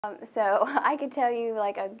So I could tell you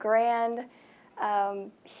like a grand,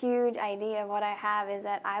 huge idea of what I have is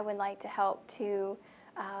that I would like to help to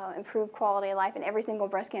improve quality of life in every single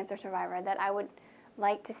breast cancer survivor, that I would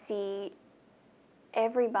like to see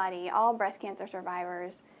everybody, all breast cancer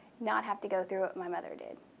survivors, not have to go through what my mother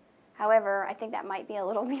did. However, I think that might be a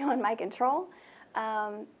little beyond my control.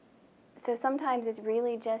 So sometimes it's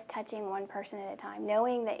really just touching one person at a time,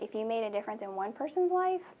 knowing that if you made a difference in one person's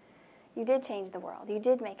life, you did change the world. You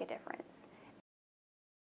did make a difference.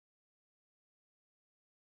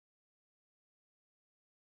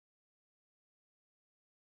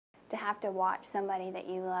 To have to watch somebody that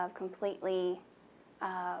you love completely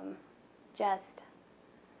just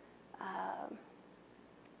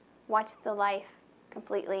watch the life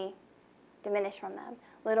completely diminish from them,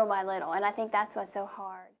 little by little. And I think that's what's so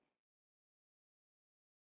hard.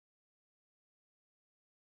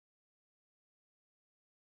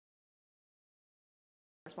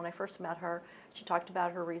 When I first met her, she talked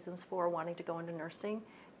about her reasons for wanting to go into nursing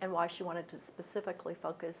and why she wanted to specifically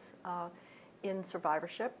focus in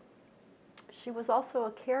survivorship. She was also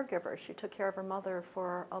a caregiver. She took care of her mother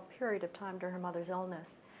for a period of time during her mother's illness.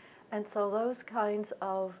 And so those kinds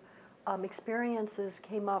of experiences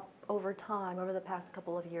came up over time, over the past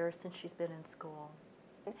couple of years since she's been in school.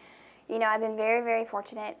 You know, I've been very, very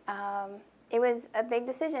fortunate. It was a big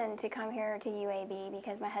decision to come here to UAB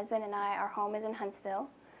because my husband and I, our home is in Huntsville.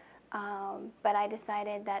 But I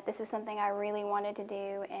decided that this was something I really wanted to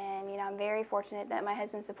do, and you know, I'm very fortunate that my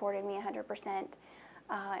husband supported me 100%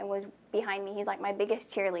 and was behind me. He's like my biggest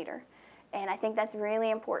cheerleader, and I think that's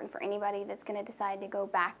really important for anybody that's going to decide to go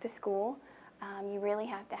back to school. You really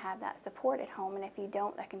have to have that support at home, and if you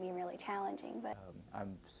don't, that can be really challenging. But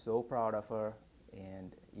I'm so proud of her,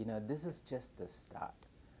 and you know, this is just the start.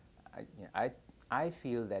 I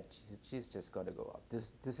feel that she's just got to go up.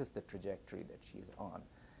 This is the trajectory that she's on.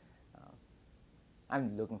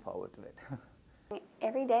 I'm looking forward to it.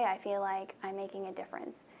 Every day I feel like I'm making a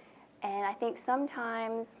difference. And I think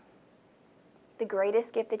sometimes the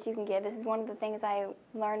greatest gift that you can give, this is one of the things I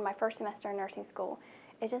learned my first semester in nursing school,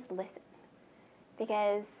 is just listen.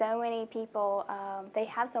 Because so many people, they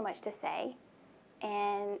have so much to say.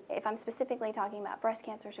 And if I'm specifically talking about breast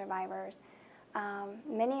cancer survivors,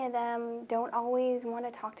 many of them don't always want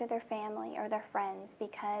to talk to their family or their friends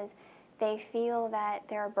because they feel that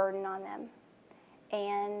they're a burden on them.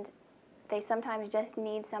 And they sometimes just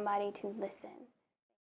need somebody to listen.